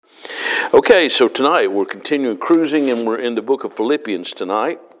Okay, so tonight we're continuing cruising, and we're in the book of Philippians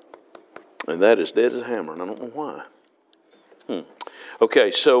tonight, and that is dead as a hammer, and I don't know why.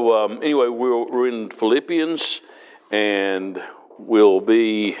 Okay, so anyway, we're in Philippians, and we'll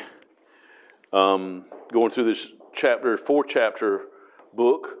be going through this four-chapter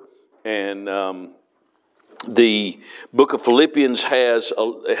book, and the book of Philippians has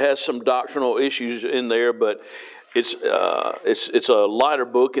some doctrinal issues in there, but it's a lighter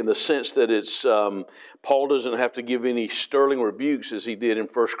book in the sense that it's Paul doesn't have to give any sterling rebukes as he did in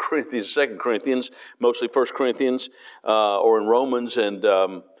 1 Corinthians, 2 Corinthians, mostly 1 Corinthians, or in Romans,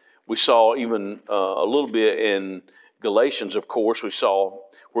 and we saw even a little bit in Galatians, of course, we saw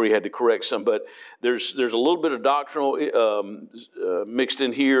where he had to correct some, but there's a little bit of doctrinal mixed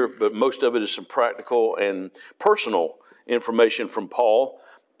in here, but most of it is some practical and personal information from Paul.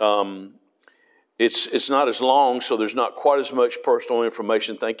 It's not as long, so there's not quite as much personal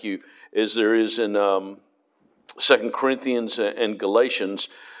information, thank you, as there is in 2 Corinthians and Galatians.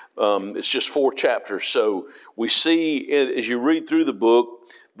 It's just 4 chapters. So we see, as you read through the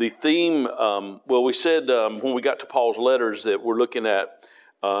book, the theme, we said when we got to Paul's letters that we're looking at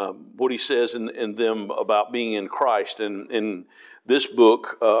what he says in them about being in Christ. And in this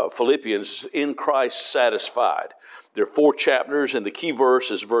book, Philippians, in Christ satisfied. There are 4 chapters, and the key verse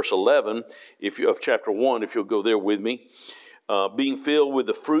is verse 11 of chapter 1, if you'll go there with me. Being filled with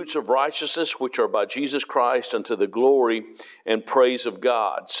the fruits of righteousness, which are by Jesus Christ, unto the glory and praise of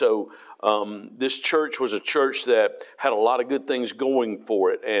God. So this church was a church that had a lot of good things going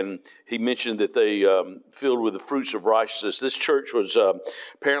for it, and he mentioned that they filled with the fruits of righteousness. This church was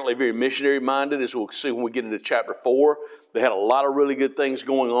apparently very missionary-minded, as we'll see when we get into chapter 4. They had a lot of really good things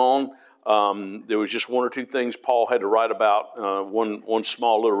going on. There was just 1 or 2 things Paul had to write about, one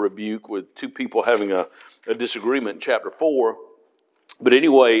small little rebuke with 2 people having a disagreement in chapter 4. But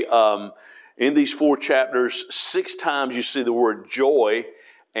anyway, in these 4 chapters, 6 times you see the word joy,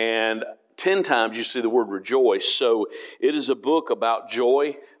 and 10 times you see the word rejoice. So it is a book about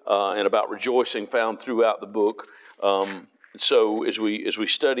joy and about rejoicing found throughout the book. So as we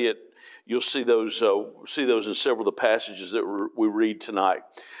study it, you'll see those in several of the passages that we read tonight.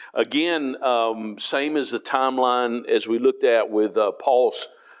 Again, same as the timeline as we looked at with Paul's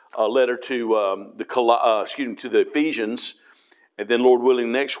letter to the Ephesians, and then Lord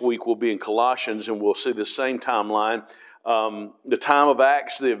willing, next week we'll be in Colossians, and we'll see the same timeline. The time of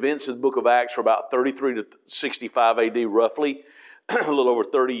Acts, the events of the book of Acts are about 33 to 65 A.D. roughly, a little over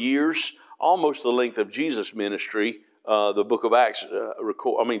 30 years, almost the length of Jesus' ministry. The book of Acts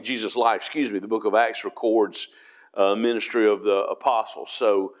Jesus' life. The book of Acts records ministry of the apostles.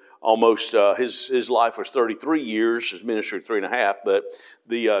 So almost his life was 33 years, his ministry 3.5. But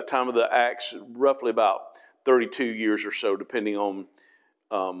the time of the Acts, roughly about 32 years or so, depending on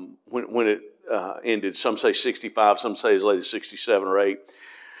when it ended. Some say 65, some say as late as 67 or 8.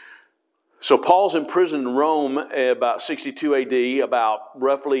 So Paul's imprisoned in Rome about 62 A.D., about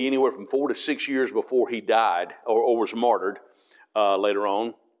roughly anywhere from 4 to 6 years before he died or was martyred later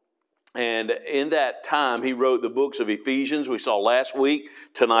on. And in that time, he wrote the books of Ephesians, we saw last week,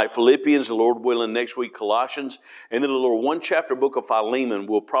 tonight Philippians, the Lord willing, next week Colossians, and then a little 1-chapter book of Philemon.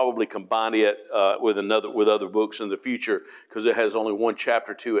 We'll probably combine it with other books in the future because it has only 1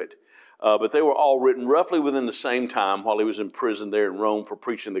 chapter to it. But they were all written roughly within the same time while he was in prison there in Rome for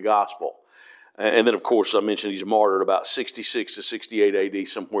preaching the gospel. And then, of course, I mentioned he's martyred about 66 to 68 A.D.,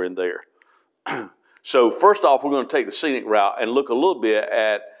 somewhere in there. So first off, we're going to take the scenic route and look a little bit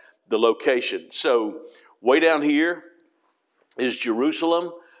at the location. So way down here is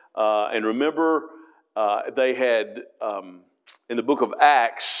Jerusalem. And remember, they had, in the book of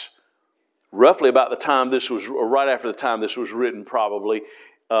Acts, roughly about the time this was, or right after the time this was written probably,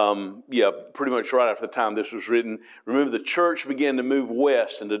 pretty much right after the time this was written. Remember, the church began to move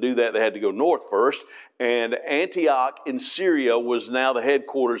west, and to do that, they had to go north first. And Antioch in Syria was now the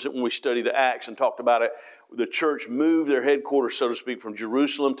headquarters. When we studied the Acts and talked about it, the church moved their headquarters, so to speak, from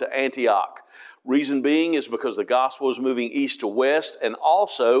Jerusalem to Antioch. Reason being is because the gospel is moving east to west, and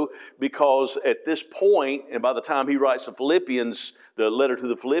also because at this point, and by the time he writes the letter to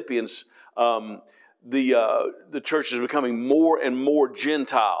the Philippians, the church is becoming more and more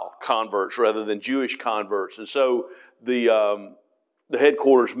Gentile converts rather than Jewish converts. And so the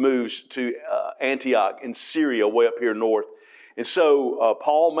headquarters moves to Antioch in Syria, way up here north. And so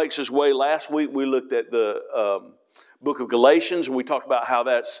Paul makes his way. Last week we looked at the book of Galatians, and we talked about how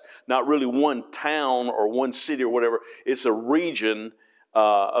that's not really one town or one city or whatever. It's a region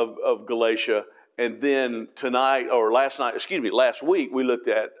of Galatia. And then last week, we looked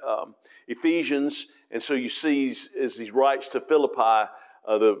at Ephesians. And so you see, as he writes to Philippi,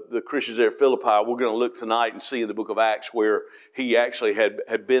 the Christians there at Philippi. We're going to look tonight and see in the book of Acts where he actually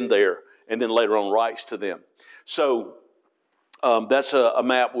had been there and then later on writes to them. So that's a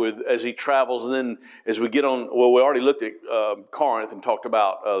map with as he travels, and then as we get on, well, we already looked at Corinth and talked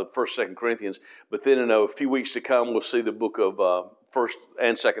about 1st, 2nd Corinthians, but then in a few weeks to come, we'll see the book of 1st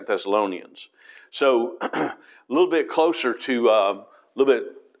and 2nd Thessalonians. So a little bit closer to, a little bit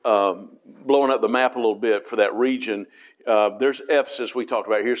blowing up the map a little bit for that region. There's Ephesus we talked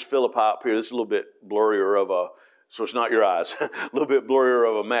about. Here's Philippi up here. This is a little bit blurrier of a, so it's not your eyes, a little bit blurrier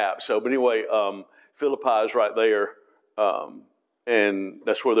of a map. So, but anyway, Philippi is right there. And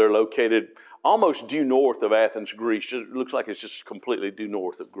that's where they're located, almost due north of Athens, Greece. It looks like it's just completely due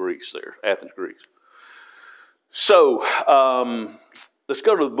north of Greece there, Athens, Greece. So let's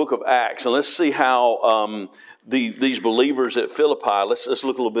go to the book of Acts, and let's see how these believers at Philippi, let's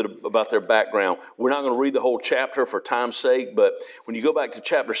look a little bit about their background. We're not going to read the whole chapter for time's sake, but when you go back to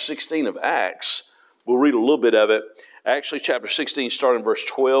chapter 16 of Acts, we'll read a little bit of it. Actually, chapter 16, starting verse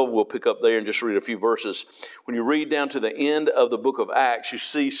 12, we'll pick up there and just read a few verses. When you read down to the end of the book of Acts, you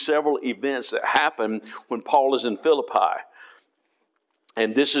see several events that happen when Paul is in Philippi.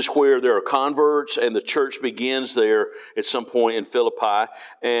 And this is where there are converts, and the church begins there at some point in Philippi.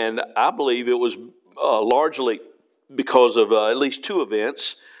 And I believe it was largely because of at least two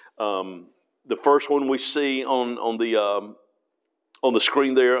events. The first one we see on the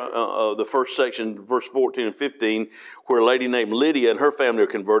screen there, the first section, verse 14 and 15, where a lady named Lydia and her family are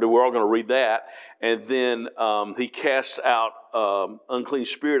converted. We're all going to read that. And then he casts out unclean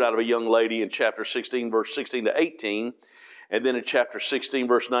spirit out of a young lady in chapter 16, verse 16 to 18. And then in chapter 16,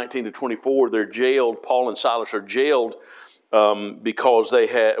 verse 19 to 24, they're jailed. Paul and Silas are jailed because they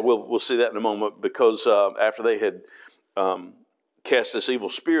had, we'll see that in a moment, because after they had cast this evil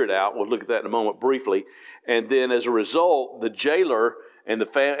spirit out. We'll look at that in a moment briefly. And then as a result, the jailer and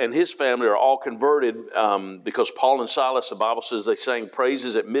and his family are all converted because Paul and Silas, the Bible says they sang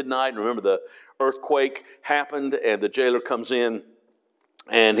praises at midnight. And remember, the earthquake happened, and the jailer comes in,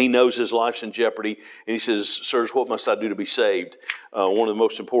 and he knows his life's in jeopardy. And he says, "Sirs, what must I do to be saved?" One of the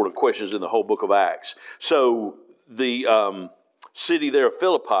most important questions in the whole book of Acts. So the city there of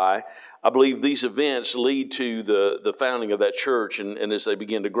Philippi, I believe these events lead to the founding of that church and as they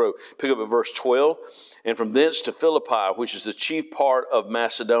begin to grow. Pick up at verse 12. And from thence to Philippi, which is the chief part of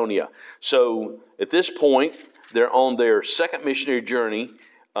Macedonia. So at this point, they're on their second missionary journey,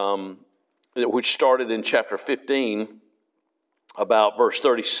 which started in chapter 15, about verse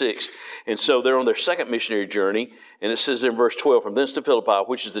 36. And so they're on their second missionary journey. And it says in verse 12, from thence to Philippi,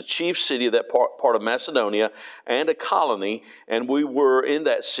 which is the chief city of that part of Macedonia, and a colony, and we were in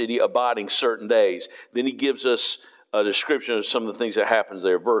that city abiding certain days. Then he gives us a description of some of the things that happens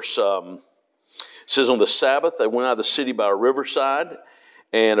there. Verse says, on the Sabbath, they went out of the city by a riverside,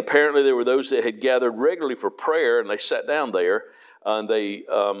 and apparently there were those that had gathered regularly for prayer, and they sat down there, and they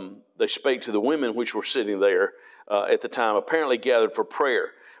spake to the women which were sitting there at the time, apparently gathered for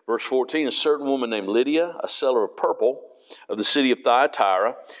prayer. Verse 14, a certain woman named Lydia, a seller of purple of the city of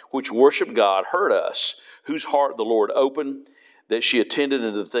Thyatira, which worshiped God, heard us, whose heart the Lord opened, that she attended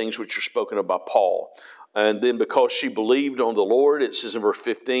unto the things which are spoken of by Paul. And then because she believed on the Lord, it says in verse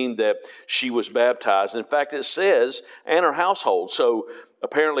 15 that she was baptized. In fact, it says, and her household. So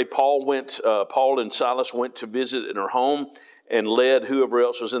apparently Paul and Silas went to visit in her home and led whoever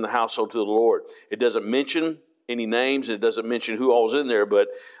else was in the household to the Lord. It doesn't mention any names, and it doesn't mention who all was in there, but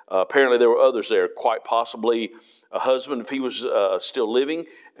apparently there were others there, quite possibly a husband if he was still living,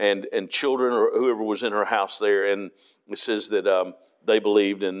 and children or whoever was in her house there. And it says that they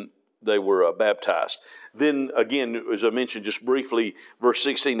believed and they were baptized. Then again, as I mentioned just briefly, verse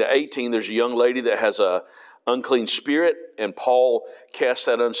 16 to 18, there's a young lady that has a unclean spirit, and Paul cast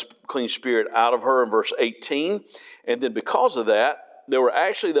that unclean spirit out of her in verse 18. And then because of that, there were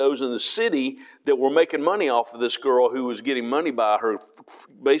actually those in the city that were making money off of this girl who was getting money by her,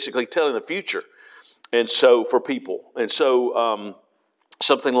 basically telling the future. And so for people. And so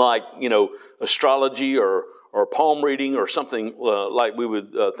something like, astrology or palm reading or something like we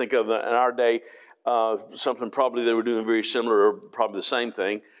would think of in our day, something probably they were doing very similar or probably the same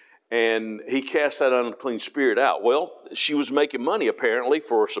thing. And he cast that unclean spirit out. Well, she was making money apparently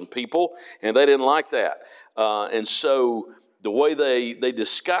for some people, and they didn't like that. And so the way they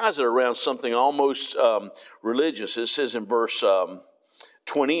disguise it around something almost religious, it says in verse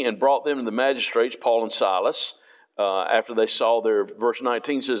 20, and brought them to the magistrates, Paul and Silas, after they saw verse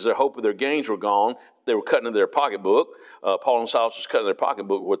 19 says, their hope of their gains were gone. They were cutting into their pocketbook. Paul and Silas was cutting their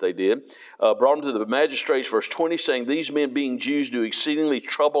pocketbook, what they did. Brought them to the magistrates, verse 20, saying, these men being Jews do exceedingly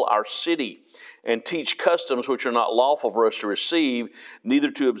trouble our city and teach customs which are not lawful for us to receive,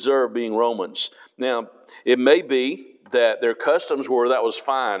 neither to observe, being Romans. Now, it may be that their customs were, that was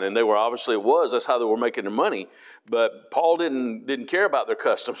fine, and they were, obviously it was, that's how they were making their money. But Paul didn't care about their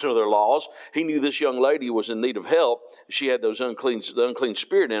customs or their laws. He knew this young lady was in need of help. She had the unclean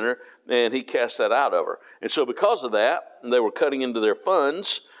spirit in her, and he cast that out of her. And so because of that, they were cutting into their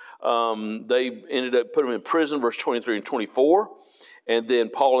funds. They ended up putting them in prison, verse 23 and 24. And then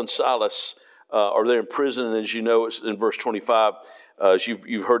Paul and Silas are there in prison, and as you know, it's in verse 25, as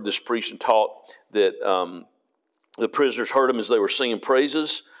you've heard this preached and taught, that the prisoners heard them as they were singing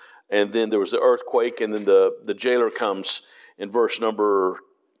praises, and then there was the earthquake, and then the jailer comes in verse number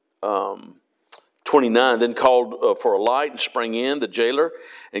 29, then called for a light and sprang in, the jailer,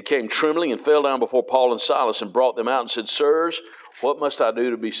 and came trembling and fell down before Paul and Silas and brought them out and said, sirs, what must I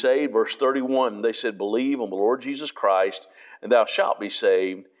do to be saved? Verse 31, they said, believe on the Lord Jesus Christ, and thou shalt be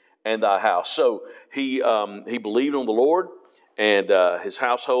saved, and thy house. So he believed on the Lord, and his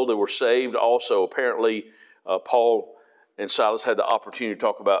household, they were saved. Also, apparently, Paul and Silas had the opportunity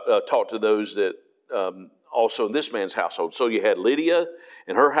to talk to those that also in this man's household. So you had Lydia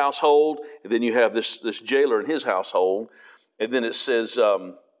and her household, and then you have this jailer in his household. And then it says,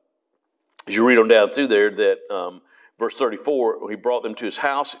 as you read on down through there, that verse 34, he brought them to his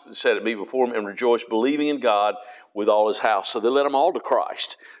house, sat at meat before him, and rejoiced, believing in God with all his house. So they led them all to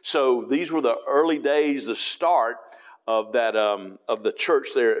Christ. So these were the early days, the start of that of the church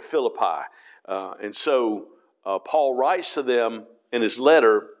there at Philippi. And so Paul writes to them in his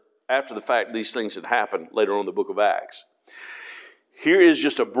letter after the fact these things had happened later on in the book of Acts. Here is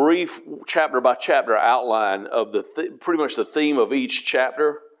just a brief chapter by chapter outline of pretty much the theme of each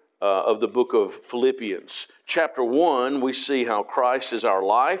chapter of the book of Philippians. Chapter 1, we see how Christ is our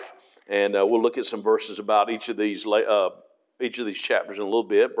life, and we'll look at some verses about each of these chapters in a little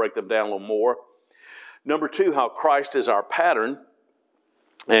bit, break them down a little more. Number 2, how Christ is our pattern.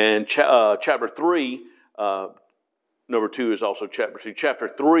 And chapter 3, number 2 is also chapter 2. Chapter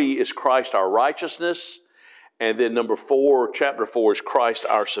 3 is Christ our righteousness. And then number 4, chapter 4 is Christ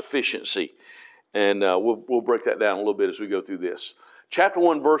our sufficiency. And we'll break that down a little bit as we go through this. Chapter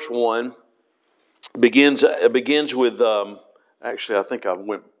 1, verse 1 begins with, actually I think I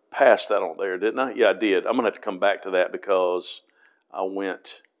went past that on there, didn't I? Yeah, I did. I'm going to have to come back to that because I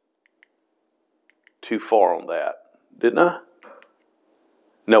went too far on that. Didn't I?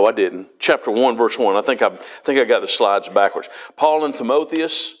 No, I didn't. Chapter 1, verse 1. I think I got the slides backwards. Paul and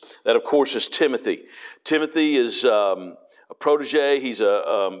Timotheus, that of course is Timothy. Timothy is a protege. He's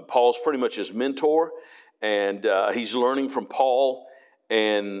Paul's pretty much his mentor, and he's learning from Paul.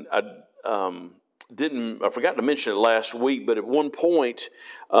 And I forgot to mention it last week, but at one point,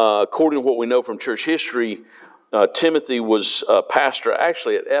 according to what we know from church history, Timothy was a pastor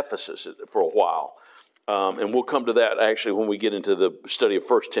actually at Ephesus for a while. And we'll come to that actually when we get into the study of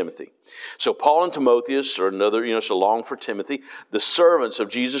 1 Timothy. So Paul and Timotheus are another, it's a long for Timothy, the servants of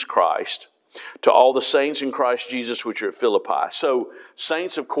Jesus Christ, to all the saints in Christ Jesus which are at Philippi. So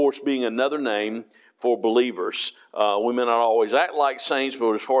saints, of course, being another name for believers. We may not always act like saints,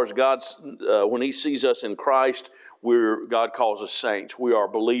 but as far as God's, when He sees us in Christ, God calls us saints. We are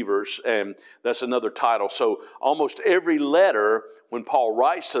believers, and that's another title. So almost every letter, when Paul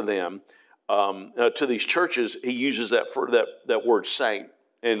writes to them, to these churches, he uses that word saint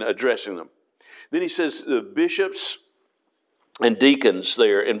in addressing them. Then he says the bishops and deacons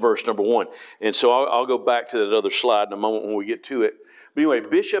there in verse number 1. And so I'll go back to that other slide in a moment when we get to it. But anyway,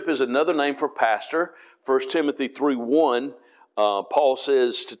 bishop is another name for pastor. 1 Timothy 3:1, Paul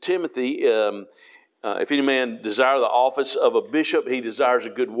says to Timothy, if any man desire the office of a bishop, he desires a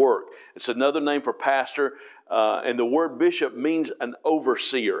good work. It's another name for pastor. And the word bishop means an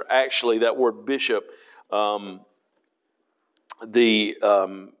overseer. Actually, that word bishop, the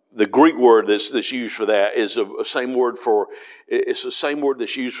Greek word that's used for that is the same word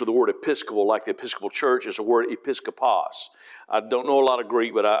that's used for the word episcopal, like the Episcopal Church is the word episkopos. I don't know a lot of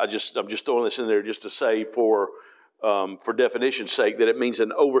Greek, but I'm just throwing this in there just to say for definition's sake that it means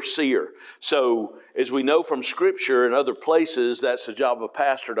an overseer. So as we know from Scripture and other places, that's the job of a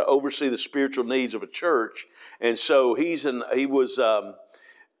pastor, to oversee the spiritual needs of a church. And so he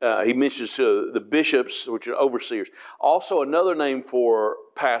mentions the bishops, which are overseers. Also, another name for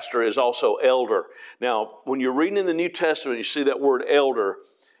pastor is also elder. Now, when you're reading in the New Testament, you see that word elder,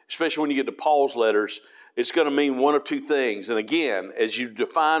 especially when you get to Paul's letters, it's going to mean one of two things. And again, as you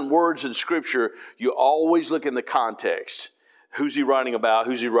define words in Scripture, you always look in the context. Who's he writing about?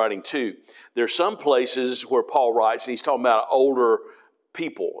 Who's he writing to? There are some places where Paul writes, and he's talking about older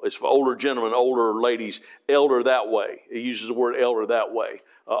people. It's for older gentlemen, older ladies, elder that way. He uses the word elder that way.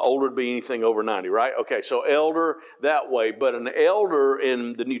 Older would be anything over 90, right? Okay, so elder that way. But an elder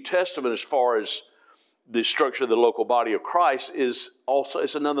in the New Testament, as far as the structure of the local body of Christ, is also,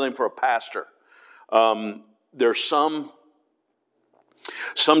 it's another name for a pastor. There's some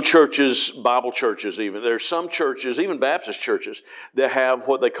churches, Bible churches even, there's some churches, even Baptist churches, that have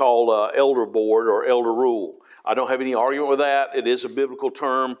what they call elder board or elder rule. I don't have any argument with that. It is a biblical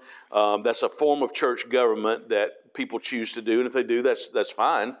term. That's a form of church government that people choose to do, and if they do, that's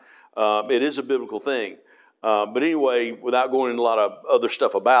fine. It is a biblical thing. But anyway, without going into a lot of other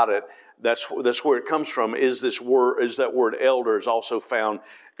stuff about it, that's where it comes from. Is that word elder is also found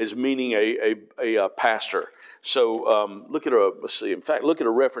as meaning a pastor. So look at a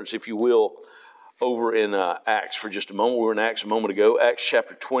reference, if you will, over in Acts for just a moment. We were in Acts a moment ago. Acts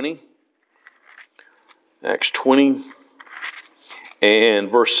chapter 20. Acts 20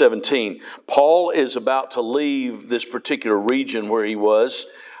 and verse 17. Paul is about to leave this particular region where he was.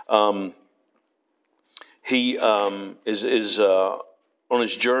 He is on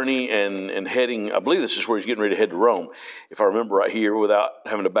his journey and heading, I believe this is where he's getting ready to head to Rome, if I remember right here, without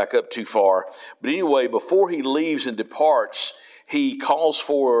having to back up too far. But anyway, before he leaves and departs, he calls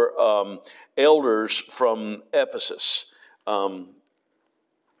for elders from Ephesus.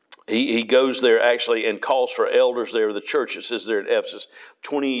 He goes there actually and calls for elders there. The church, it says there in Ephesus,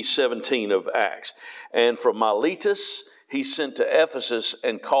 20:17 of Acts. And from Miletus, he sent to Ephesus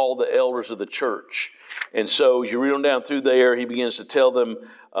and called the elders of the church. And so as you read on down through there, he begins to tell them,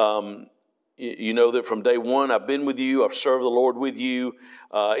 you know that from day one I've been with you, I've served the Lord with you,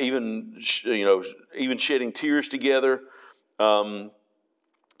 even shedding tears together, and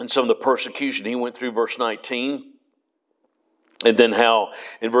some of the persecution he went through, verse 19. And then how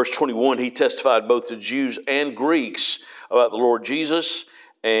in verse 21 he testified both to Jews and Greeks about the Lord Jesus.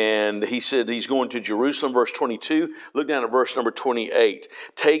 And he said he's going to Jerusalem, verse 22. Look down at verse number 28.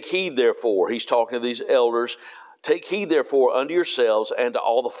 Take heed, therefore, he's talking to these elders, take heed, therefore, unto yourselves and to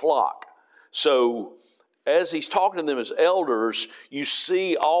all the flock. So as he's talking to them as elders, you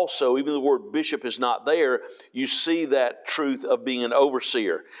see also, even the word bishop is not there, you see that truth of being an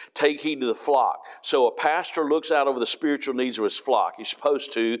overseer. Take heed to the flock. So a pastor looks out over the spiritual needs of his flock. He's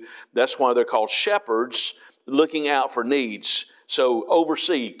supposed to. That's why they're called shepherds, looking out for needs. So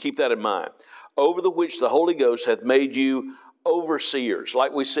oversee, keep that in mind. Over the which the Holy Ghost hath made you overseers.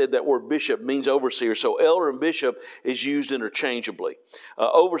 Like we said, that word bishop means overseer. So elder and bishop is used interchangeably.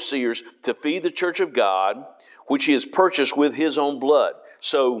 Overseers to feed the church of God, which he has purchased with his own blood.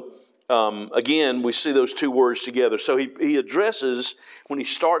 So again, we see those two words together. So he addresses, when he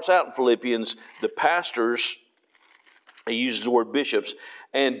starts out in Philippians, the pastors, he uses the word bishops,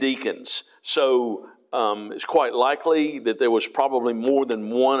 and deacons. So it's quite likely that there was probably more than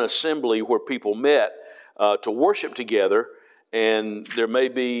one assembly where people met to worship together. And there may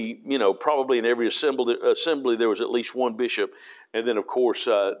be, probably in every assembly there was at least one bishop. And then, of course,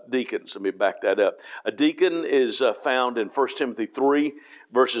 deacons. Let me back that up. A deacon is found in 1 Timothy 3,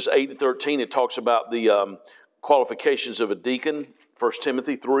 verses 8 and 13. It talks about the qualifications of a deacon. 1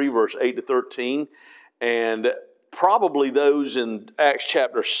 Timothy 3, verse 8 to 13. And probably those in Acts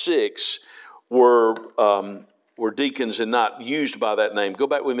chapter 6 were deacons and not used by that name. Go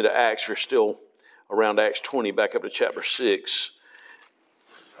back with me to Acts. You're still around Acts 20, back up to chapter 6.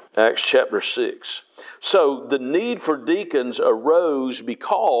 Acts chapter 6. So the need for deacons arose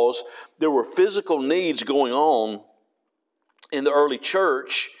because there were physical needs going on in the early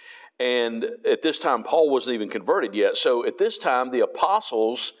church. And at this time, Paul wasn't even converted yet. So at this time, the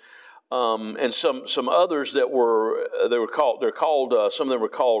apostles and some others that some of them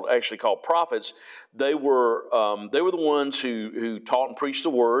were actually called prophets. They were the ones who taught and preached the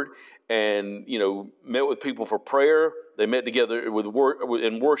word, and met with people for prayer. They met together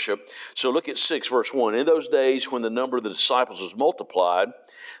in worship. So look at 6 verse 1. In those days when the number of the disciples was multiplied,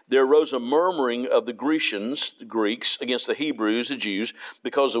 there arose a murmuring of the Greeks, against the Hebrews, the Jews,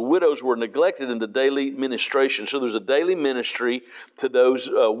 because the widows were neglected in the daily ministration. So there's a daily ministry to those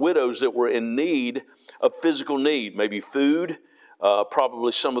widows that were in need of physical need, maybe food.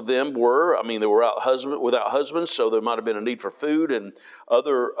 Probably some of them were. They were without husbands, so there might have been a need for food and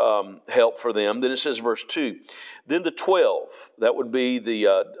other help for them. Then it says, verse 2, then the 12, that would be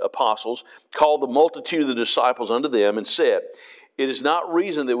the apostles, called the multitude of the disciples unto them and said, it is not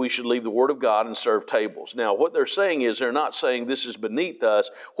reason that we should leave the Word of God and serve tables. Now, what they're saying is, they're not saying this is beneath us.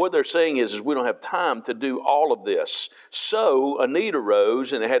 What they're saying is we don't have time to do all of this. So a need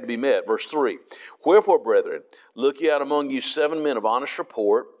arose, and it had to be met. Verse 3, wherefore, brethren, look ye out among you 7 men of honest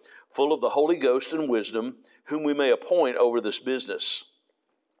report, full of the Holy Ghost and wisdom, whom we may appoint over this business.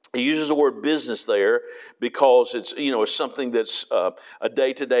 He uses the word business there because it's something that's a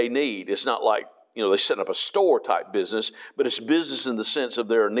day-to-day need. It's not like, they set up a store type business, but it's business in the sense of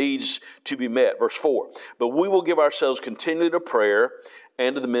there are needs to be met. Verse 4, but we will give ourselves continually to prayer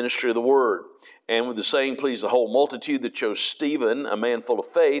and to the ministry of the word. And with the saying pleased the whole multitude, that chose Stephen, a man full of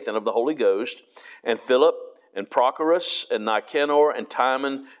faith and of the Holy Ghost, and Philip, and Prochorus, and Nicanor, and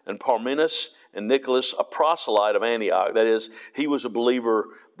Timon, and Parmenas, and Nicholas, a proselyte of Antioch. That is, he was a believer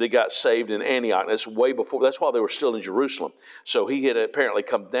that got saved in Antioch. That's way before. That's why they were still in Jerusalem. So he had apparently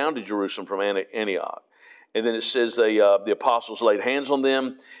come down to Jerusalem from Antioch. And then it says the apostles laid hands on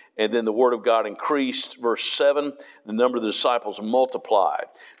them, and then the word of God increased. Verse 7, the number of the disciples multiplied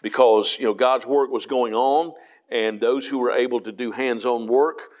because God's work was going on, and those who were able to do hands-on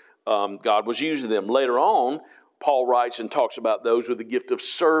work, God was using them. Later on, Paul writes and talks about those with the gift of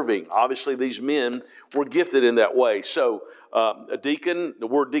serving. Obviously, these men were gifted in that way. So a deacon, the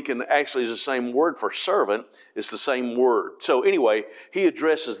word deacon actually is the same word for servant. It's the same word. So anyway, he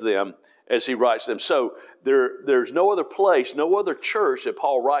addresses them as he writes them. So there's no other place, no other church that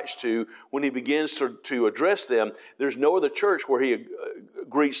Paul writes to when he begins to address them. There's no other church where he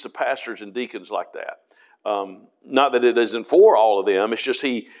greets the pastors and deacons like that. Not that it isn't for all of them. It's just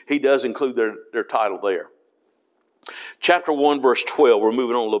he does include their title there. Chapter 1, verse 12. We're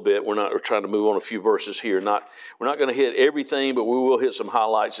moving on a little bit. We're trying to move on a few verses here. We're not going to hit everything, but we will hit some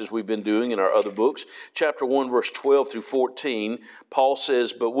highlights as we've been doing in our other books. Chapter 1, verse 12 through 14. Paul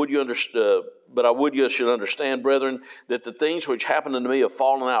says, But I would you should understand, brethren, that the things which happened unto me have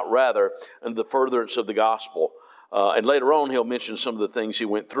fallen out rather unto the furtherance of the gospel. And later on, he'll mention some of the things he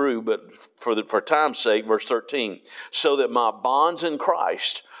went through, but for time's sake, verse 13, so that my bonds in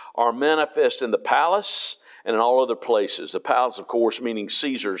Christ are manifest in the palace and in all other places. The palace, of course, meaning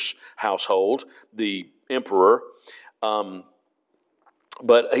Caesar's household, the emperor.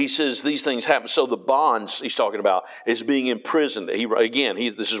 But he says these things happen. So the bonds he's talking about is being imprisoned.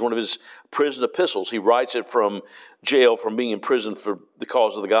 This is one of his prison epistles. He writes it from jail, from being imprisoned for the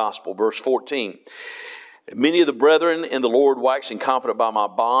cause of the gospel. Verse 14. Many of the brethren in the Lord, waxing confident by my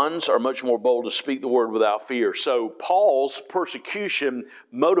bonds, are much more bold to speak the word without fear. So Paul's persecution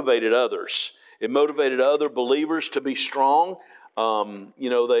motivated others. It motivated other believers to be strong.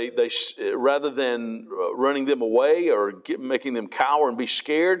 They rather than running them away or making them cower and be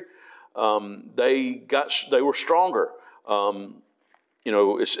scared, they were stronger.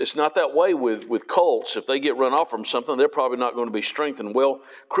 It's not that way with cults. If they get run off from something, they're probably not going to be strengthened. Well,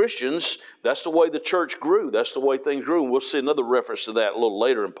 Christians, that's the way the church grew. That's the way things grew. And we'll see another reference to that a little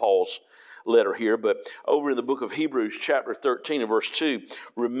later in Paul's letter here. But over in the book of Hebrews, chapter 13 and verse 2,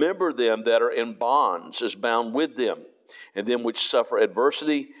 remember them that are in bonds as bound with them, and them which suffer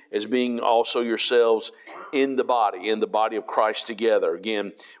adversity as being also yourselves in the body of Christ together.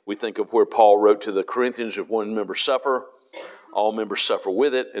 Again, we think of where Paul wrote to the Corinthians, if one member suffer, all members suffer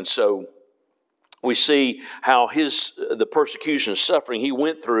with it. And so we see how the persecution and suffering he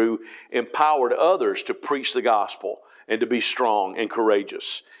went through empowered others to preach the gospel and to be strong and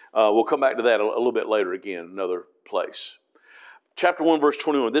courageous. We'll come back to that a little bit later again, another place. Chapter 1, verse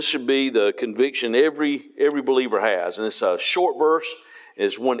 21. This should be the conviction every believer has. And it's a short verse.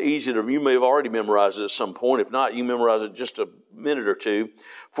 It's one easy to, you may have already memorized it at some point. If not, you memorize it just a minute or two.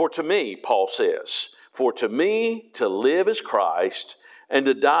 For to me, Paul says, for to me to live is Christ and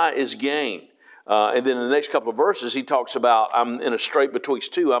to die is gain. And then in the next couple of verses, he talks about, I'm in a strait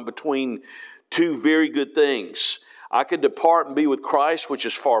betwixt two. I'm between two very good things. I could depart and be with Christ, which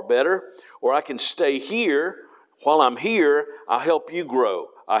is far better, or I can stay here. While I'm here, I'll help you grow.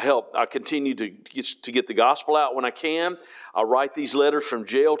 I continue to get the gospel out when I can. I write these letters from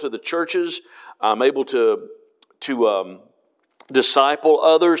jail to the churches. I'm able to disciple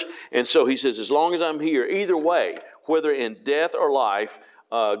others. And so he says, as long as I'm here, either way, whether in death or life,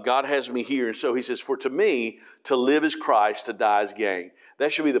 God has me here. And so he says, for to me, to live is Christ, to die is gain.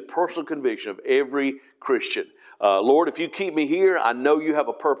 That should be the personal conviction of every Christian. Lord, if you keep me here, I know you have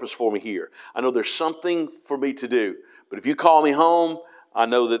a purpose for me here. I know there's something for me to do. But if you call me home, I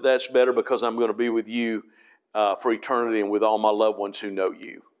know that that's better because I'm going to be with you for eternity and with all my loved ones who know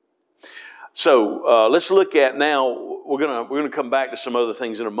you. So let's look at now, we're going to come back to some other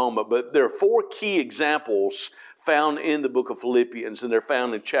things in a moment, but there are 4 key examples found in the book of Philippians, and they're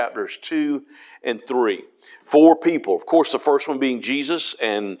found in chapters 2 and 3. 4 people. Of course, the first one being Jesus,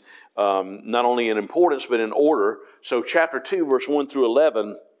 and not only in importance, but in order. So chapter 2, verse 1 through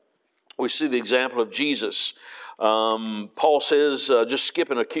 11, we see the example of Jesus. Paul says, just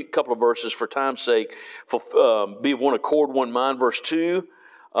skipping a couple of verses for time's sake, be of one accord, one mind. Verse 2,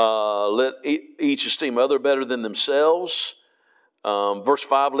 let each esteem other better than themselves. Verse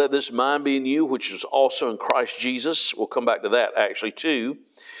 5, let this mind be in you, which is also in Christ Jesus. We'll come back to that actually too.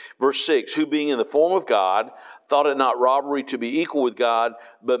 Verse 6, who being in the form of God, thought it not robbery to be equal with God,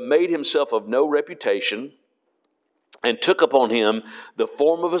 but made himself of no reputation, and took upon him the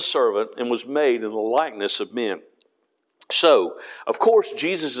form of a servant, and was made in the likeness of men. So, of course,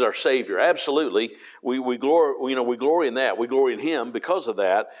 Jesus is our Savior. Absolutely, we glory in that. We glory in Him because of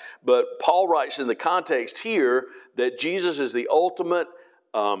that. But Paul writes in the context here that Jesus is the ultimate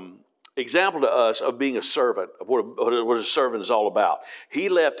example to us of being a servant, of what a servant is all about. He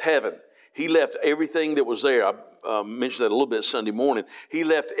left heaven. He left everything that was there. I mentioned that a little bit Sunday morning. He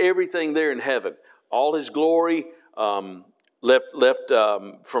left everything there in heaven, all His glory. Left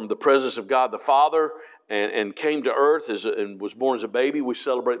from the presence of God the Father, and came to earth and was born as a baby. We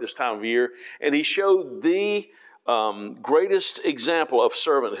celebrate this time of year. And He showed the greatest example of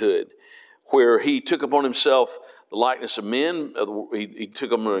servanthood, where He took upon Himself the likeness of men. He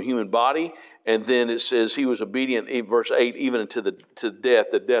took on a human body. And then it says He was obedient, in verse 8, even to the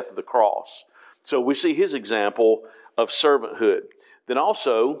death of the cross. So we see His example of servanthood. Then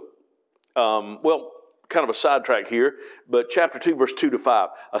also, kind of a sidetrack here, but chapter 2, verse 2 to 5.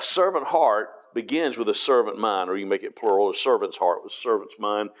 A servant heart begins with a servant mind, or you make it plural, a servant's heart with servant's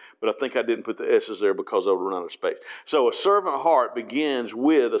mind, but I think I didn't put the S's there because I would run out of space. So a servant heart begins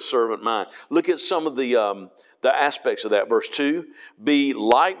with a servant mind. Look at some of the aspects of that. Verse 2, be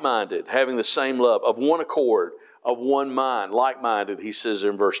like-minded, having the same love, of one accord, of one mind, like-minded, he says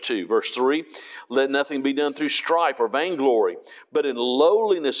in verse 2. Verse 3, let nothing be done through strife or vainglory, but in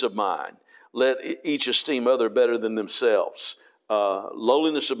lowliness of mind, let each esteem other better than themselves.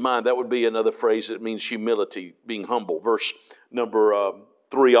 Lowliness of mind, that would be another phrase that means humility, being humble. Verse number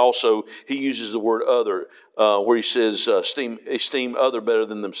 3 also, he uses the word other, where he says, esteem other better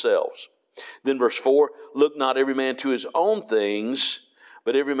than themselves. Then verse 4, look not every man to his own things,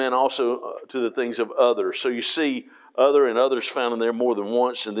 but every man also to the things of others. So you see other and others found in there more than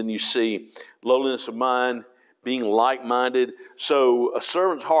once, and then you see lowliness of mind, being like-minded. So a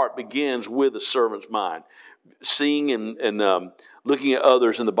servant's heart begins with a servant's mind. Seeing and looking at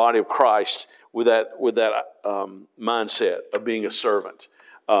others in the body of Christ with that mindset of being a servant.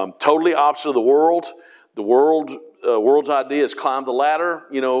 Totally opposite of the world. The world's idea is climb the ladder,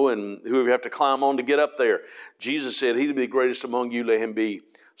 and whoever you have to climb on to get up there. Jesus said, he to be the greatest among you, let him be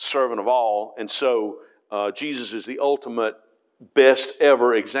servant of all. And so Jesus is the ultimate, best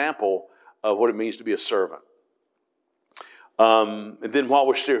ever example of what it means to be a servant. And then while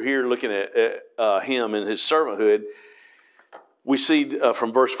we're still here looking at him and his servanthood, we see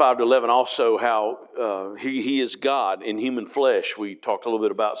from verse 5 to 11 also how he is God in human flesh. We talked a little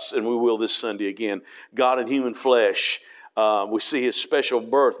bit about, and we will this Sunday again, God in human flesh. We see his special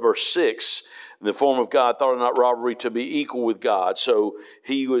birth, verse 6, in the form of God, thought it not robbery to be equal with God. So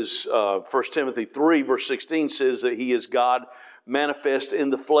he was, 1 Timothy 3, verse 16 says that he is God manifest in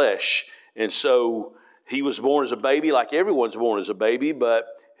the flesh. And so he was born as a baby, like everyone's born as a baby, but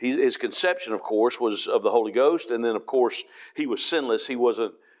his conception, of course, was of the Holy Ghost. And then, of course, he was sinless. He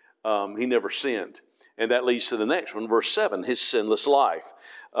never sinned. And that leads to the next one, verse 7, his sinless life.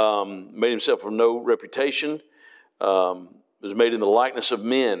 Made himself of no reputation, was made in the likeness of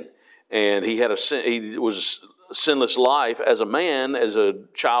men. And he was a sinless life as a man, as a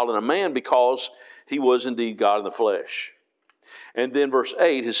child and a man, because he was indeed God in the flesh. And then verse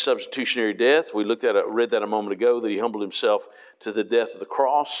 8, his substitutionary death. We read that a moment ago, that he humbled himself to the death of the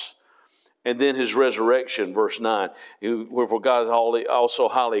cross. And then his resurrection, verse 9. Wherefore God also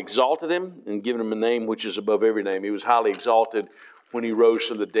highly exalted him and given him a name which is above every name. He was highly exalted when he rose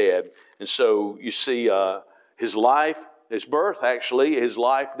from the dead. And so you see his life, his birth actually, his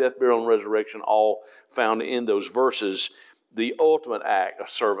life, death, burial, and resurrection, all found in those verses. The ultimate act of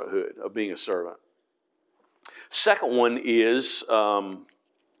servanthood, of being a servant. Second one is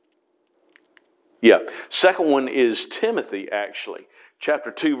Timothy, actually.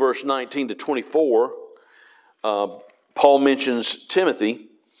 Chapter 2, verse 19 to 24, Paul mentions Timothy.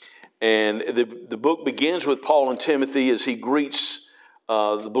 And the book begins with Paul and Timothy as he greets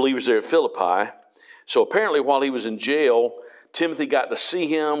the believers there at Philippi. So apparently while he was in jail, Timothy got to see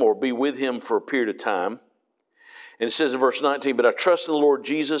him or be with him for a period of time. And it says in verse 19, but I trust in the Lord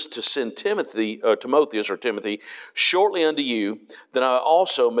Jesus to send Timothy, shortly unto you, that I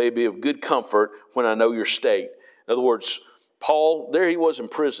also may be of good comfort when I know your state. In other words, Paul, there he was in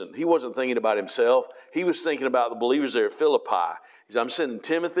prison. He wasn't thinking about himself. He was thinking about the believers there at Philippi. He said, I'm sending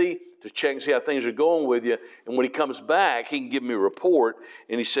Timothy to check and see how things are going with you. And when he comes back, he can give me a report.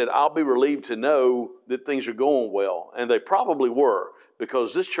 And he said, I'll be relieved to know that things are going well. And they probably were,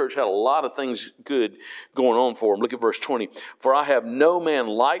 because this church had a lot of things good going on for them. Look at verse 20. For I have no man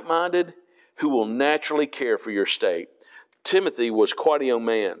like-minded who will naturally care for your state. Timothy was quite a young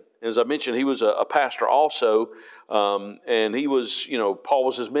man. As I mentioned, he was a pastor also, and he was, Paul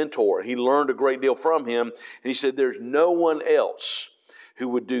was his mentor. He learned a great deal from him, and he said, there's no one else who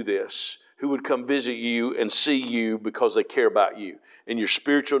would do this, who would come visit you and see you because they care about you and your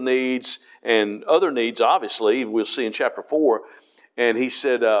spiritual needs and other needs, obviously, we'll see in chapter 4. And he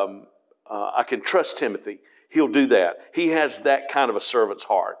said, I can trust Timothy. He'll do that. He has that kind of a servant's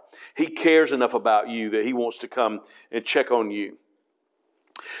heart. He cares enough about you that he wants to come and check on you.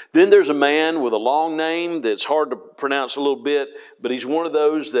 Then there's a man with a long name that's hard to pronounce a little bit, but he's one of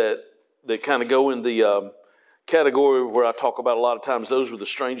those that kind of go in the category where I talk about a lot of times. Those were the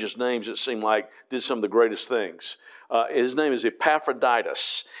strangest names that seemed like did some of the greatest things. His name is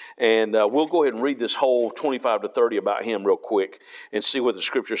Epaphroditus, and we'll go ahead and read this whole 25 to 30 about him real quick and see what the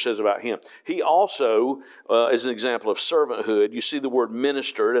Scripture says about him. He also is an example of servanthood. You see the word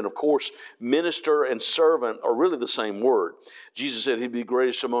ministered, and of course, minister and servant are really the same word. Jesus said he'd be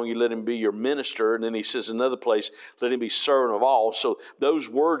greatest among you, let him be your minister, and then he says in another place, let him be servant of all. So those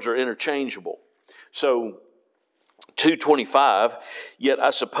words are interchangeable. So 2:25, yet I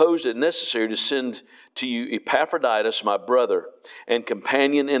suppose it necessary to send to you Epaphroditus, my brother, and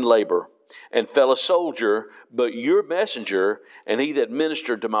companion in labor, and fellow soldier, but your messenger, and he that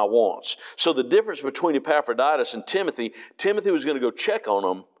ministered to my wants. So the difference between Epaphroditus and Timothy was going to go check on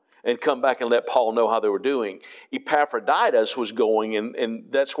them and come back and let Paul know how they were doing. Epaphroditus was going, and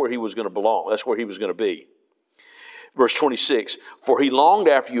that's where he was going to belong. That's where he was going to be. Verse 26, for he longed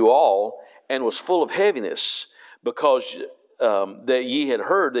after you all, and was full of heaviness, because that ye had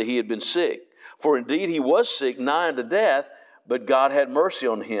heard that he had been sick. For indeed he was sick, nigh unto death, but God had mercy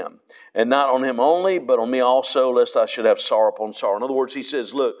on him. And not on him only, but on me also, lest I should have sorrow upon sorrow. In other words, he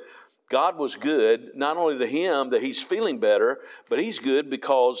says, look, God was good, not only to him that he's feeling better, but he's good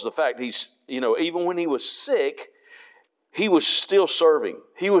because the fact he's, even when he was sick, he was still serving.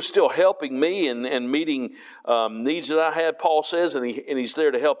 He was still helping me and meeting needs that I had, Paul says, and he's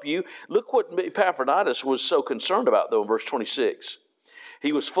there to help you. Look what Epaphroditus was so concerned about, though, in verse 26.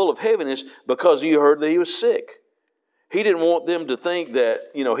 He was full of heaviness because you heard that he was sick. He didn't want them to think that,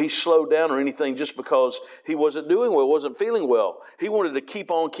 he slowed down or anything just because he wasn't doing well, wasn't feeling well. He wanted to keep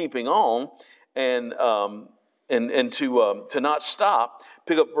on keeping on and to not stop.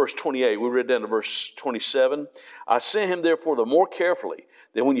 Pick up verse 28. We read down to verse 27. I sent him therefore the more carefully,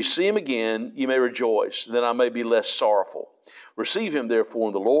 that when you see him again, you may rejoice, that I may be less sorrowful. Receive him therefore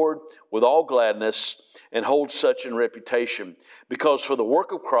in the Lord with all gladness, and hold such in reputation. Because for the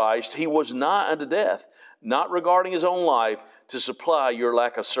work of Christ he was nigh unto death, not regarding his own life, to supply your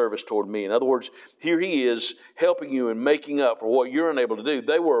lack of service toward me. In other words, here he is helping you and making up for what you're unable to do.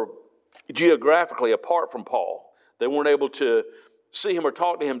 They were geographically apart from Paul. They weren't able to see him or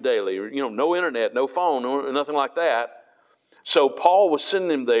talk to him daily. No internet, no phone, nothing like that. So Paul was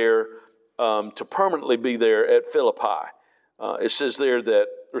sending him there to permanently be there at Philippi. It says there that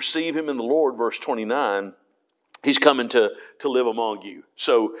receive him in the Lord, verse 29. He's coming to live among you.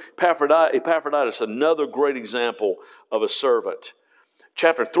 So Epaphroditus, another great example of a servant.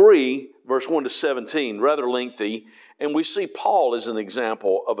 Chapter 3, verse 1 to 17, rather lengthy. And we see Paul as an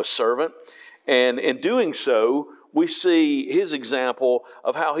example of a servant. And in doing so, we see his example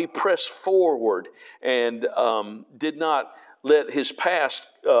of how he pressed forward and did not let his past,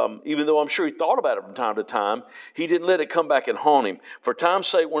 even though I'm sure he thought about it from time to time, he didn't let it come back and haunt him. For time's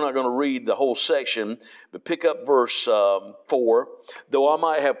sake, we're not going to read the whole section, but pick up verse 4. Though I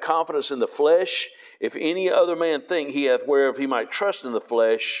might have confidence in the flesh, if any other man think he hath whereof he might trust in the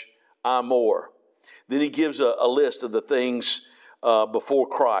flesh, I more. Then he gives a list of the things before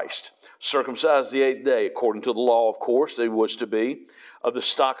Christ. Circumcised the 8th day, according to the law, of course, that he was to be, of the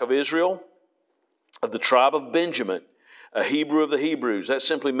stock of Israel, of the tribe of Benjamin, a Hebrew of the Hebrews. That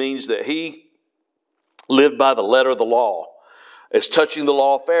simply means that he lived by the letter of the law. As touching the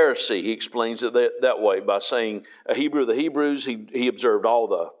law, Pharisee, he explains it that way by saying a Hebrew of the Hebrews. He observed all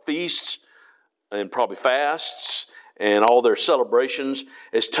the feasts and probably fasts and all their celebrations.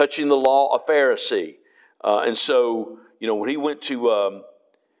 As touching the law, a Pharisee. And so, when he went to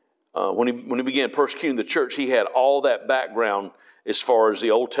when he began persecuting the church, he had all that background as far as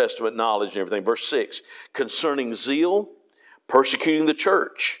the Old Testament knowledge and everything. Verse 6, concerning zeal, persecuting the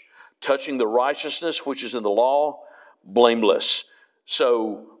church, touching the righteousness which is in the law, blameless.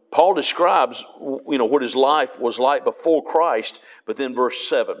 So Paul describes, what his life was like before Christ, but then verse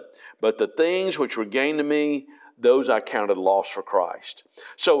 7, but the things which were gained to me, those I counted loss for Christ.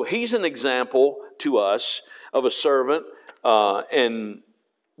 So he's an example to us of a servant, and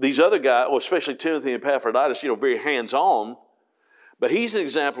these other guys, well, especially Timothy and Epaphroditus, very hands-on, but he's an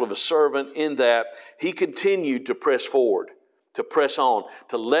example of a servant in that he continued to press forward, to press on,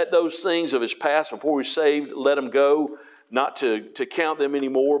 to let those things of his past before he was saved, let them go, not to count them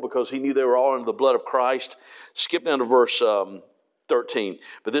anymore because he knew they were all under the blood of Christ. Skip down to verse 13.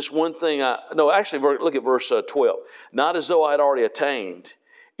 But this one thing, look at verse 12. Not as though I had already attained,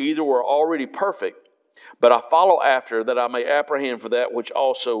 either were already perfect, but I follow after that I may apprehend for that which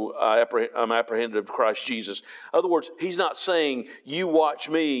also I'm apprehended of Christ Jesus. In other words, he's not saying, you watch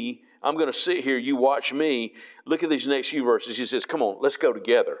me, I'm going to sit here, you watch me. Look at these next few verses. He says, come on, let's go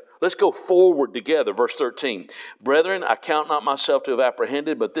together. Let's go forward together. Verse 13. Brethren, I count not myself to have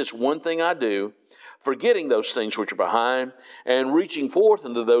apprehended, but this one thing I do, forgetting those things which are behind, and reaching forth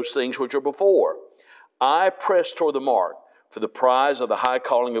into those things which are before. I press toward the mark for the prize of the high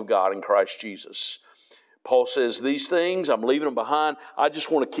calling of God in Christ Jesus. Paul says, these things, I'm leaving them behind. I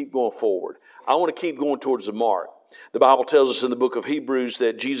just want to keep going forward. I want to keep going towards the mark. The Bible tells us in the book of Hebrews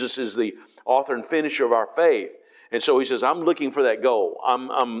that Jesus is the author and finisher of our faith. And so he says, I'm looking for that goal. I'm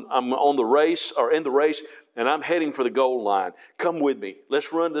on the race, or in the race, and I'm heading for the goal line. Come with me.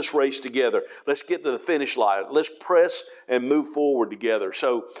 Let's run this race together. Let's get to the finish line. Let's press and move forward together.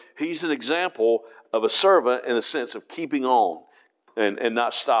 So he's an example of a servant in the sense of keeping on and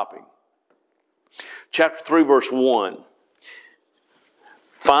not stopping. Chapter 3, verse 1.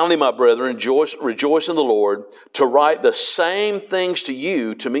 Finally, my brethren, rejoice in the Lord. To write the same things to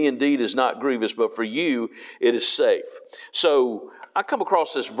you, to me indeed is not grievous, but for you it is safe. So I come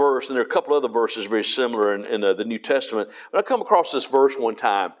across this verse, and there are a couple other verses very similar in the New Testament, but I come across this verse one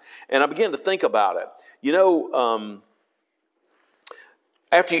time, and I began to think about it.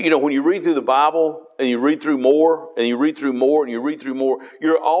 When you read through the Bible, and you read through more, and you read through more, and you read through more,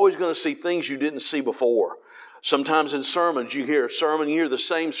 you're always going to see things you didn't see before. Sometimes in sermons, you hear the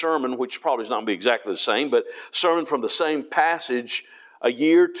same sermon, which probably is not going to be exactly the same, but sermon from the same passage a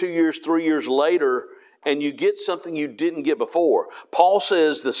year, 2 years, 3 years later, and you get something you didn't get before. Paul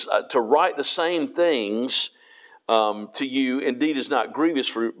says this, to write the same things to you indeed is not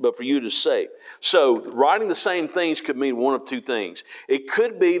grievous, but for you to say. So writing the same things could mean one of two things. It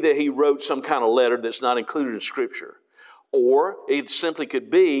could be that he wrote some kind of letter that's not included in Scripture. Or it simply could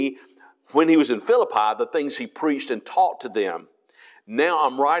be when he was in Philippi, the things he preached and taught to them. Now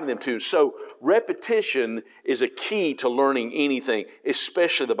I'm writing them to you. So repetition is a key to learning anything,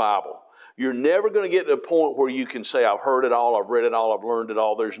 especially the Bible. You're never going to get to a point where you can say, I've heard it all, I've read it all, I've learned it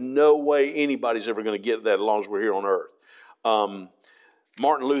all. There's no way anybody's ever going to get that as long as we're here on earth.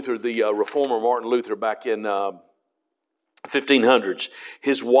 Martin Luther, the reformer Martin Luther, back in 1500s,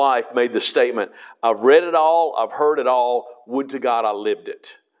 his wife made the statement, I've read it all, I've heard it all, would to God I lived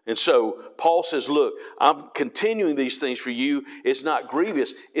it. And so Paul says, look, I'm continuing these things for you. It's not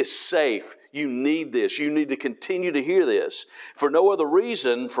grievous. It's safe. You need this. You need to continue to hear this. For no other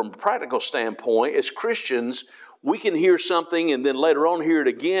reason, from a practical standpoint, as Christians, we can hear something and then later on hear it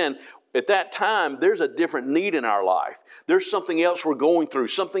again. At that time, there's a different need in our life. There's something else we're going through,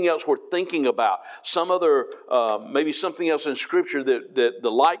 something else we're thinking about, maybe something else in Scripture that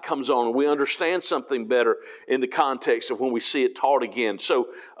the light comes on and we understand something better in the context of when we see it taught again. So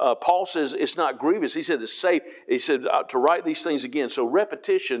Paul says it's not grievous. He said it's safe. He said to write these things again. So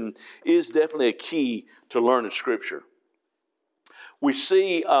repetition is definitely a key to learning Scripture. We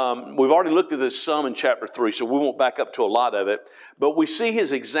see, we've already looked at this some in chapter 3, so we won't back up to a lot of it, but we see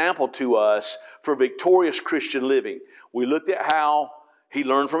his example to us for victorious Christian living. We looked at how he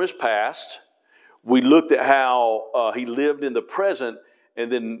learned from his past. We looked at how he lived in the present,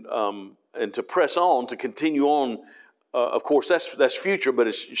 and then and to press on, to continue on. Of course, that's future,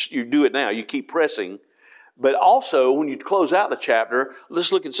 but you do it now. You keep pressing. But also, when you close out the chapter,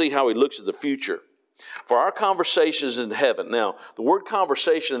 let's look and see how he looks at the future. For our conversations in heaven. Now, the word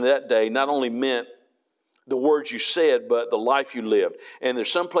conversation in that day not only meant the words you said, but the life you lived. And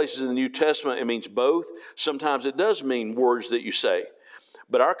there's some places in the New Testament it means both. Sometimes it does mean words that you say.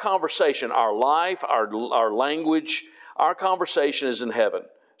 But our conversation, our life, our language, our conversation is in heaven.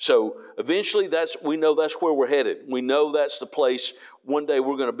 So eventually we know that's where we're headed. We know that's the place one day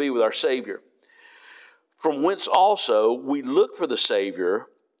we're going to be with our Savior. From whence also we look for the Savior,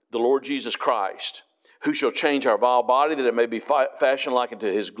 the Lord Jesus Christ, who shall change our vile body, that it may be fashioned like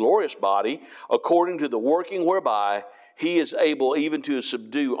unto his glorious body, according to the working whereby he is able even to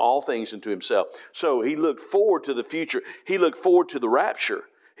subdue all things unto himself. So he looked forward to the future. He looked forward to the rapture.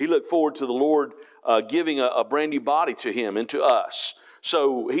 He looked forward to the Lord giving a brand new body to him and to us.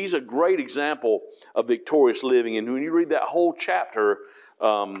 So he's a great example of victorious living. And when you read that whole chapter,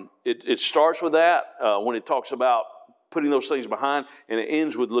 it starts with that when it talks about putting those things behind, and it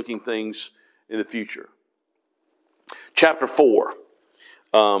ends with looking things in the future. Chapter 4.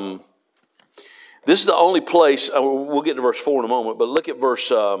 This is the only place, we'll get to verse 4 in a moment, but look at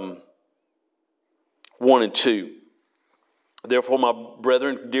verse 1 and 2. Therefore, my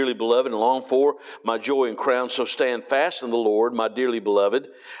brethren, dearly beloved and longed for, my joy and crown, so stand fast in the Lord, my dearly beloved.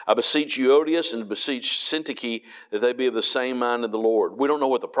 I beseech Euodias and beseech Syntyche that they be of the same mind in the Lord. We don't know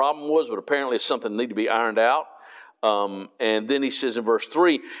what the problem was, but apparently it's something that needed to be ironed out. And then he says in verse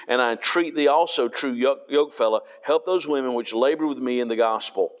 3, and I entreat thee also, true yokefellow, help those women which labor with me in the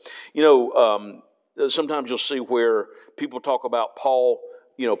gospel. You know, sometimes you'll see where people talk about Paul,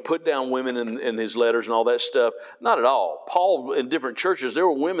 put down women in his letters and all that stuff. Not at all. Paul, in different churches, there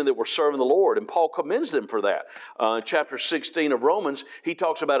were women that were serving the Lord, and Paul commends them for that. In chapter 16 of Romans, he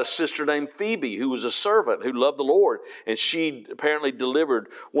talks about a sister named Phoebe, who was a servant, who loved the Lord, and she apparently delivered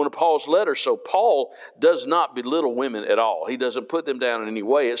one of Paul's letters. So Paul does not belittle women at all. He doesn't put them down in any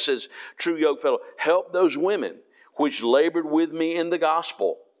way. It says, true yokefellow, help those women which labored with me in the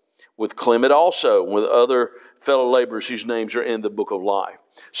gospel, with Clement also, with other fellow laborers whose names are in the book of life.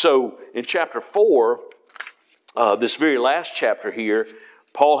 So in chapter 4, this very last chapter here,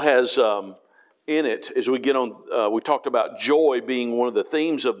 Paul has in it, as we get on, we talked about joy being one of the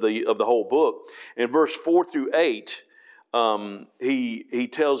themes of the whole book. In verse 4 through 8, he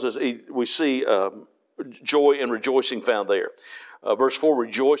tells us, we see joy and rejoicing found there. Verse 4,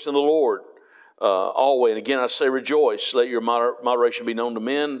 rejoice in the Lord. Always, and again I say rejoice. Let your moderation be known to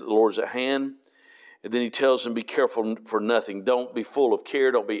men. The Lord is at hand. And then he tells them, be careful for nothing. Don't be full of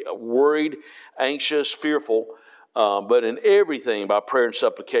care. Don't be worried, anxious, fearful. But in everything, by prayer and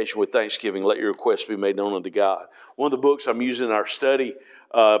supplication with thanksgiving, let your requests be made known unto God. One of the books I'm using in our study,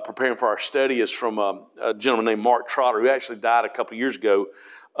 preparing for our study, is from a gentleman named Mark Trotter, who actually died a couple of years ago.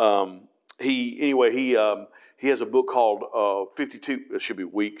 He has a book called 52, it should be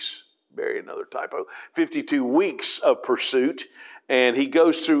Weeks, bury another typo, 52 Weeks of Pursuit. And he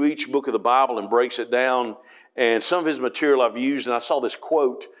goes through each book of the Bible and breaks it down. And some of his material I've used, and I saw this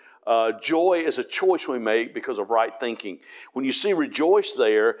quote, joy is a choice we make because of right thinking. When you see rejoice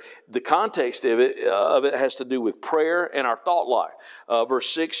there, the context of it has to do with prayer and our thought life. Verse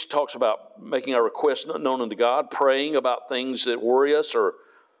 6 talks about making our requests known unto God, praying about things that worry us or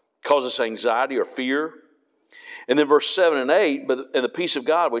cause us anxiety or fear. And then verse 7 and 8, and the peace of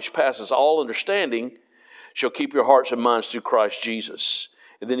God, which passes all understanding, shall keep your hearts and minds through Christ Jesus.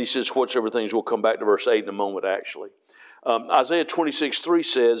 And then he says, whatsoever things, we'll come back to verse 8 in a moment, actually. Isaiah 26:3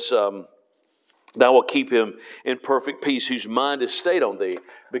 says, thou wilt keep him in perfect peace, whose mind is stayed on thee,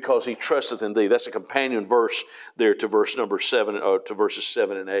 because he trusteth in thee. That's a companion verse there to verse number 7, to verses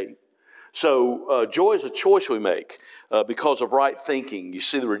 7 and 8. So joy is a choice we make because of right thinking. You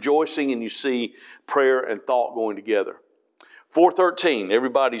see the rejoicing and you see prayer and thought going together. 4:13,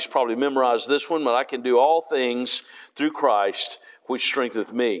 everybody's probably memorized this one, but I can do all things through Christ which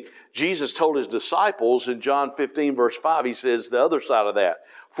strengtheneth me. Jesus told his disciples in John 15 verse 5, he says the other side of that,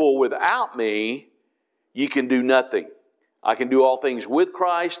 for without me ye can do nothing. I can do all things with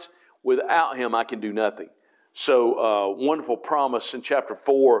Christ. Without him I can do nothing. So wonderful promise in chapter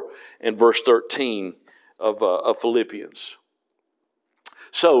 4 and verse 13 of Philippians.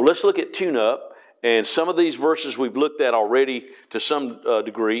 So let's look at tune-up. And some of these verses we've looked at already to some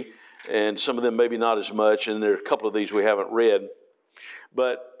degree, and some of them maybe not as much, and there are a couple of these we haven't read.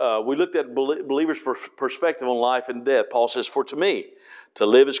 But we looked at believers' perspective on life and death. Paul says, for to me, to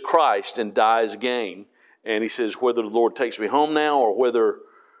live is Christ and die is gain. And he says, whether the Lord takes me home now or whether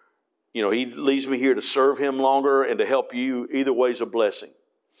he leaves me here to serve him longer and to help you, either way is a blessing.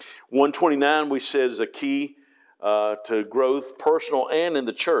 129, we said, is a key to growth, personal and in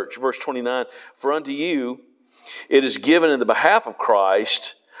the church. Verse 29, for unto you it is given in the behalf of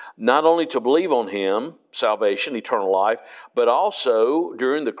Christ, not only to believe on him, salvation, eternal life, but also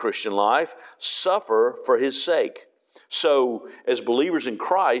during the Christian life, suffer for his sake. So as believers in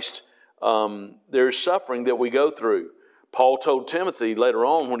Christ, there's suffering that we go through. Paul told Timothy later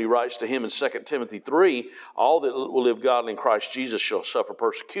on when he writes to him in 2 Timothy 3, all that will live godly in Christ Jesus shall suffer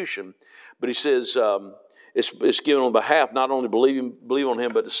persecution. But he says it's given on behalf, not only believe on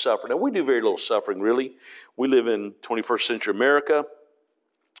him, but to suffer. Now we do very little suffering, really. We live in 21st century America.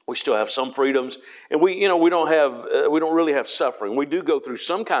 We still have some freedoms, and we don't really have suffering. We do go through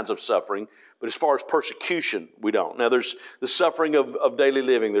some kinds of suffering, but as far as persecution, we don't. Now, there's the suffering of daily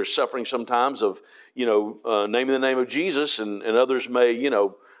living. There's suffering sometimes of, naming the name of Jesus, and others may,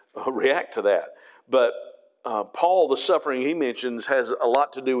 react to that. But Paul, the suffering he mentions has a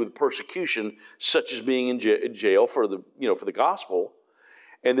lot to do with persecution, such as being in jail for the gospel.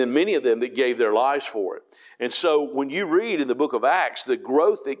 And then many of them that gave their lives for it. And so when you read in the book of Acts, the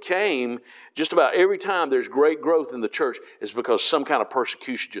growth that came, just about every time there's great growth in the church is because some kind of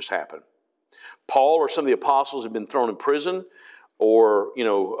persecution just happened. Paul or some of the apostles have been thrown in prison, or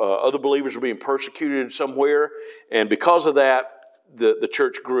other believers were being persecuted somewhere. And because of that, the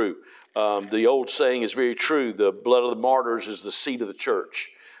church grew. The old saying is very true. The blood of the martyrs is the seed of the church.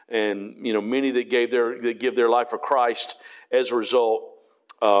 And many that give their life for Christ as a result,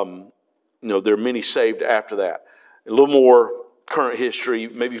 there are many saved after that. A little more current history,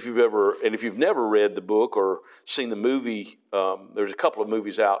 maybe if you've never read the book or seen the movie, there's a couple of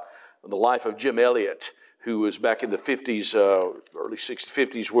movies out, The Life of Jim Elliot, who was back in the 50s, early 60s,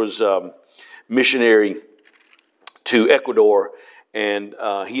 50s, was missionary to Ecuador, and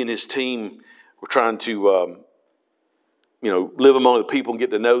he and his team were trying to, live among the people and get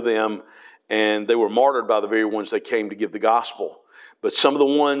to know them, and they were martyred by the very ones they came to give the gospel. But some of the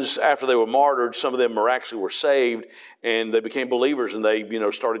ones, after they were martyred, some of them were saved, and they became believers, and they,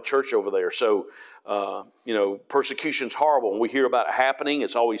 started church over there. So, persecution's horrible. When we hear about it happening,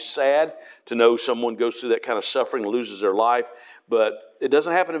 it's always sad to know someone goes through that kind of suffering and loses their life. But it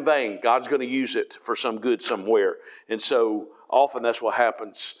doesn't happen in vain. God's going to use it for some good somewhere. And so often that's what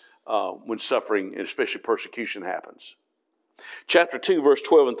happens when suffering, and especially persecution, happens. Chapter 2, verse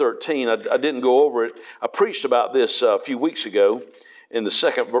 12 and 13, I didn't go over it. I preached about this a few weeks ago in the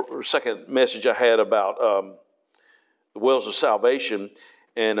second message I had about the wells of salvation.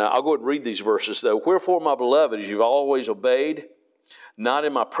 And I'll go ahead and read these verses, though. Wherefore, my beloved, as you've always obeyed, not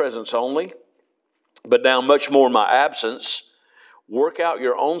in my presence only, but now much more in my absence, work out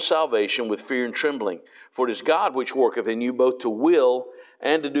your own salvation with fear and trembling. For it is God which worketh in you both to will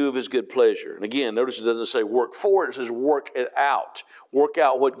and to do of his good pleasure. And again, notice it doesn't say work for it, it says work it out. Work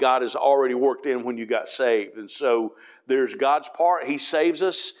out what God has already worked in when you got saved. And so there's God's part, he saves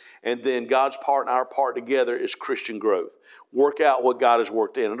us, and then God's part and our part together is Christian growth. Work out what God has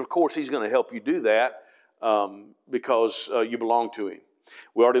worked in. And of course, he's going to help you do that because you belong to him.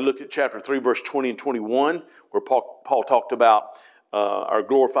 We already looked at chapter 3, verse 20 and 21, where Paul talked about our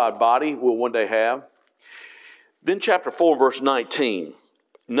glorified body we'll one day have. Then chapter 4, verse 19.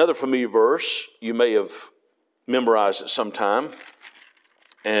 Another familiar verse, you may have memorized it sometime.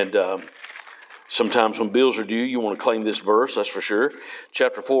 And sometimes when bills are due, you want to claim this verse, that's for sure.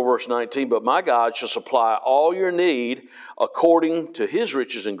 Chapter 4, verse 19, but my God shall supply all your need according to his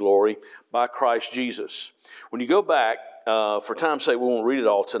riches and glory by Christ Jesus. When you go back, for time's sake, we won't read it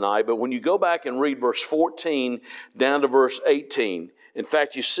all tonight, but when you go back and read verse 14 down to verse 18, in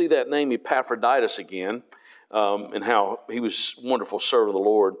fact, you see that name Epaphroditus again, and how he was a wonderful servant of the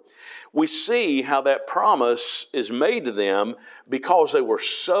Lord. We see how that promise is made to them because they were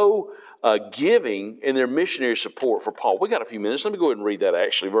so giving in their missionary support for Paul. We got a few minutes. Let me go ahead and read that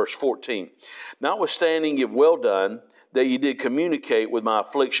actually. Verse 14. Notwithstanding, you've well done that you did communicate with my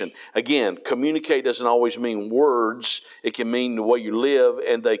affliction. Again, communicate doesn't always mean words. It can mean the way you live,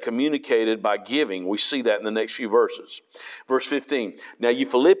 and they communicated by giving. We see that in the next few verses. Verse 15, now you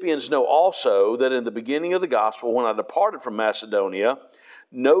Philippians know also that in the beginning of the gospel, when I departed from Macedonia,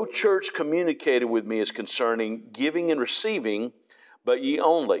 no church communicated with me as concerning giving and receiving, but ye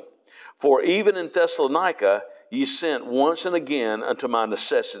only. For even in Thessalonica ye sent once and again unto my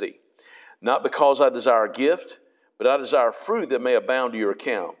necessity, not because I desire a gift, but I desire fruit that may abound to your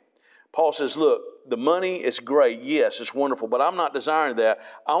account. Paul says, look, the money is great. Yes, it's wonderful, but I'm not desiring that.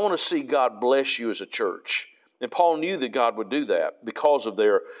 I want to see God bless you as a church. And Paul knew that God would do that because of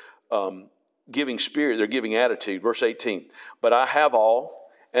their giving spirit, their giving attitude. Verse 18, but I have all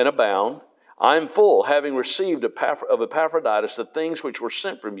and abound. I am full, having received of Epaphroditus the things which were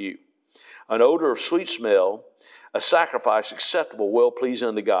sent from you, an odor of sweet smell, a sacrifice acceptable, well-pleasing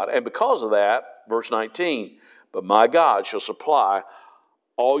unto God. And because of that, verse 19, but my God shall supply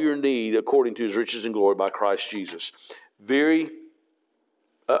all your need according to his riches and glory by Christ Jesus.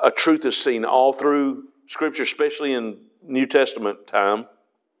 A truth is seen all through Scripture, especially in New Testament time.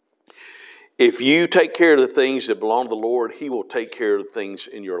 If you take care of the things that belong to the Lord, he will take care of the things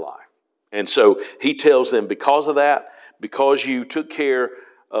in your life. And so he tells them, because of that, because you took care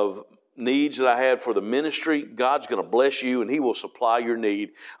of needs that I had for the ministry, God's going to bless you and he will supply your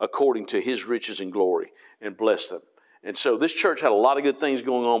need according to his riches and glory and bless them. And so this church had a lot of good things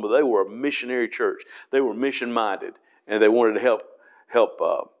going on, but they were a missionary church. They were mission-minded, and they wanted to help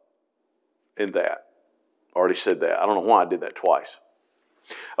in that. I already said that. I don't know why I did that twice.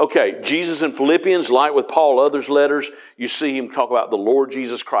 Okay, Jesus in Philippians, like with Paul, others' letters, you see him talk about the Lord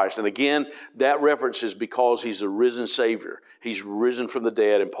Jesus Christ. And again, that reference is because he's a risen Savior. He's risen from the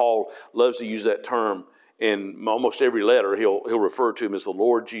dead, and Paul loves to use that term in almost every letter. He'll refer to him as the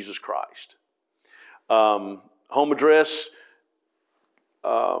Lord Jesus Christ. Home address,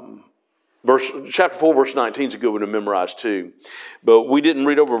 chapter 4, verse 19 is a good one to memorize too. But we didn't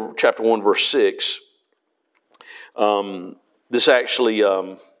read over chapter 1, verse 6. This actually,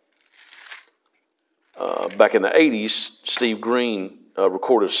 back in the 80s, Steve Green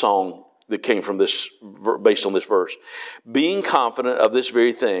recorded a song that came from this, based on this verse. Being confident of this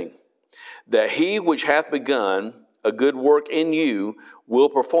very thing, that he which hath begun a good work in you will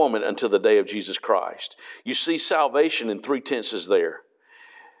perform it until the day of Jesus Christ. You see salvation in 3 tenses there.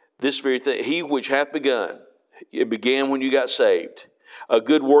 This very thing, he which hath begun, it began when you got saved. A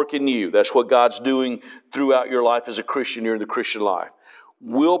good work in you, that's what God's doing throughout your life as a Christian, you're in the Christian life.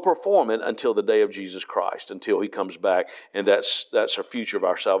 Will perform it until the day of Jesus Christ, until he comes back. And that's our future of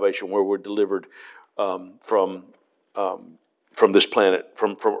our salvation, where we're delivered from this planet,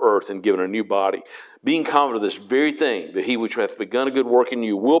 from earth, and given a new body. Being confident of this very thing, that he which hath begun a good work in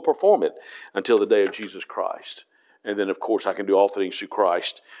you will perform it until the day of Jesus Christ. And then, of course, I can do all things through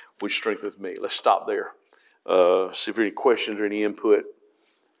Christ, which strengtheneth me. Let's stop there. See if there are any questions or any input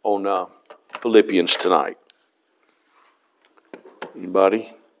on Philippians tonight.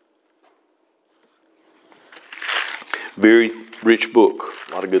 Anybody? Very rich book.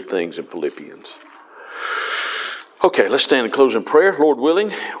 A lot of good things in Philippians. Okay, let's stand and close in prayer. Lord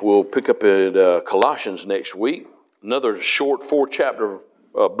willing, we'll pick up at Colossians next week. Another short 4-chapter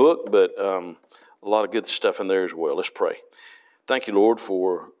book, but a lot of good stuff in there as well. Let's pray. Thank you, Lord,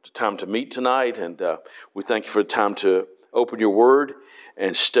 for the time to meet tonight, and we thank you for the time to open your word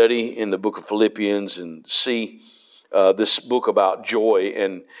and study in the book of Philippians and see this book about joy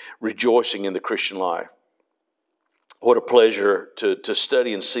and rejoicing in the Christian life. What a pleasure to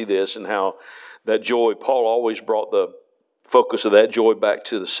study and see this, and how that joy, Paul always brought the focus of that joy back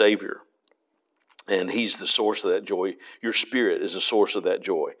to the Savior. And he's the source of that joy. Your Spirit is the source of that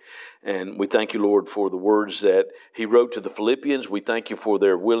joy. And we thank you, Lord, for the words that he wrote to the Philippians. We thank you for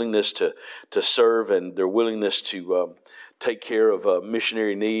their willingness to serve, and their willingness to take care of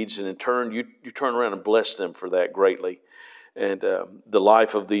missionary needs. And in turn, you turn around and bless them for that greatly. And the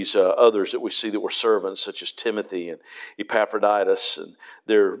life of these others that we see that were servants, such as Timothy and Epaphroditus, and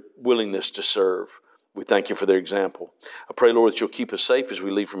their willingness to serve. We thank you for their example. I pray, Lord, that you'll keep us safe as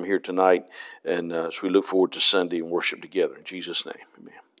we leave from here tonight, and as we look forward to Sunday and worship together. In Jesus' name, amen.